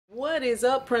What is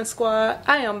up, Prince Squad?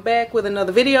 I am back with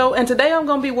another video, and today I'm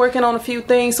going to be working on a few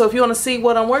things, so if you want to see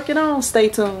what I'm working on, stay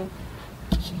tuned.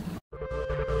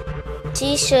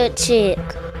 T-shirt chick.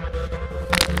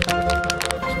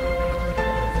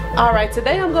 Alright,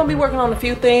 today I'm going to be working on a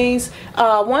few things.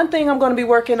 One thing I'm going to be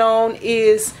working on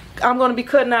is I'm going to be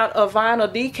cutting out a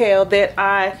vinyl decal that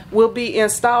I will be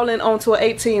installing onto an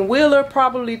 18-wheeler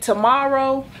probably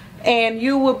tomorrow, and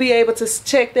you will be able to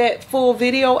check that full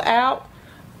video out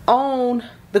on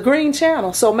the green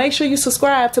channel, so make sure you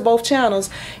subscribe to both channels.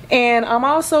 And I'm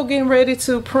also getting ready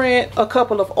to print a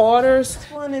couple of orders.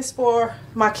 This one is for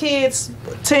my kids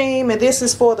team, and this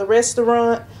is for the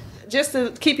restaurant, just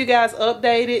to keep you guys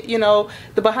updated. You know,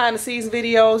 the behind the scenes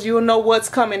videos, you'll know what's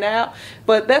coming out.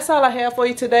 But that's all I have for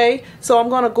you today, so I'm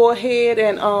gonna go ahead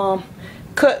and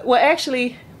cut, well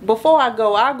actually before I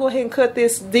go, I'll go ahead and cut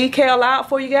this decal out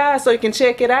for you guys so you can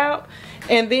check it out.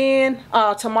 And then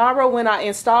tomorrow when I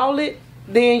install it,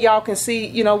 then y'all can see,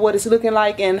 you know, what it's looking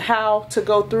like and how to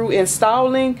go through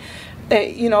installing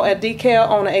a decal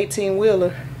on an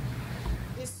 18-wheeler.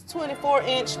 It's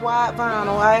 24-inch wide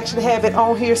vinyl. I actually have it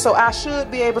on here, so I should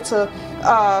be able to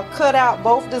cut out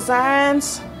both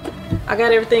designs. I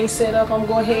got everything set up. I'm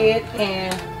going to go ahead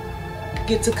and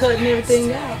get to cutting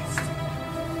everything out.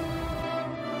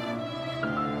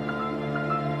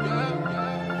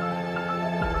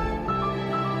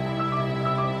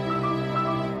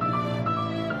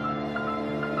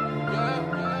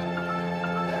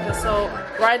 So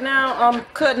right now I'm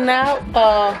cutting out,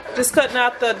 just cutting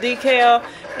out the decal,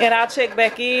 and I'll check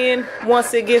back in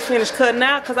once it gets finished cutting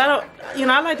out, because I don't, you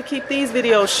know, I like to keep these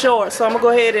videos short. So I'm gonna go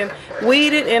ahead and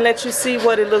weed it and let you see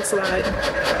what it looks like.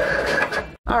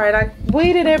 Alright, I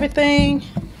weeded everything.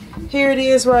 Here it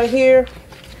is right here.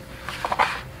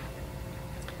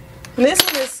 And this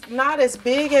one is not as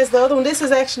big as the other one. This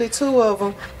is actually two of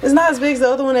them. It's not as big as the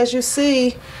other one. As you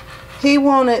see, he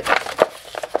wanted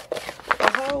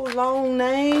long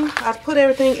name. I put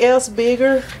everything else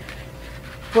bigger,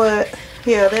 but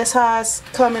yeah, that's how it's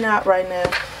coming out right now.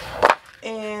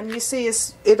 And you see,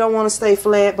 it don't want to stay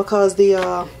flat because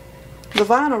the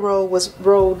vinyl roll was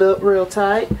rolled up real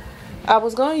tight. I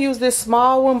was gonna use this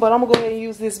small one, but I'm gonna go ahead and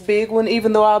use this big one,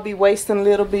 even though I'll be wasting a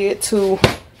little bit to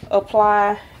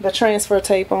apply the transfer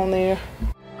tape on there.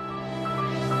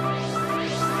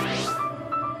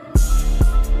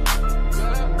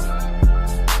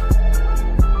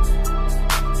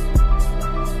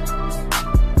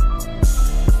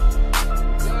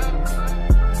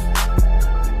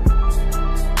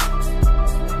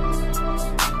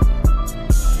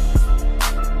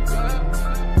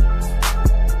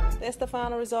 That's the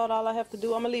final result. All I have to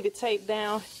do, I'm gonna leave it taped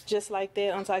down just like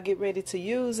that until I get ready to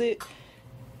use it,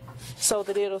 so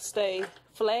that it'll stay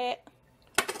flat.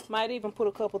 Might even put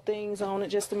a couple things on it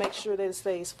just to make sure that it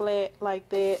stays flat like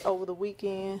that over the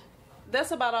weekend.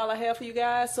 That's about all I have for you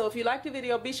guys. So if you liked the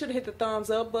video, be sure to hit the thumbs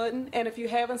up button, and if you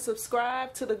haven't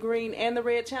subscribed to the green and the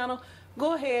red channel,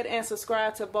 go ahead and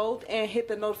subscribe to both and hit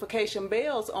the notification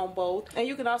bells on both. And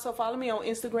you can also follow me on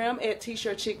Instagram at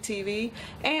T-shirt chick TV,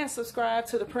 and subscribe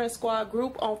to the Prince Squad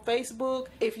group on Facebook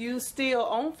if you still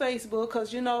on Facebook,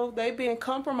 because you know they've been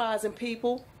compromising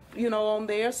people, you know, on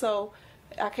there. So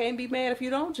I can't be mad if you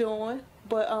don't join.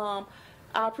 But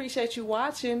I appreciate you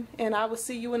watching, and I will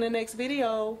see you in the next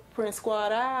video. Prince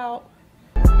Squad out.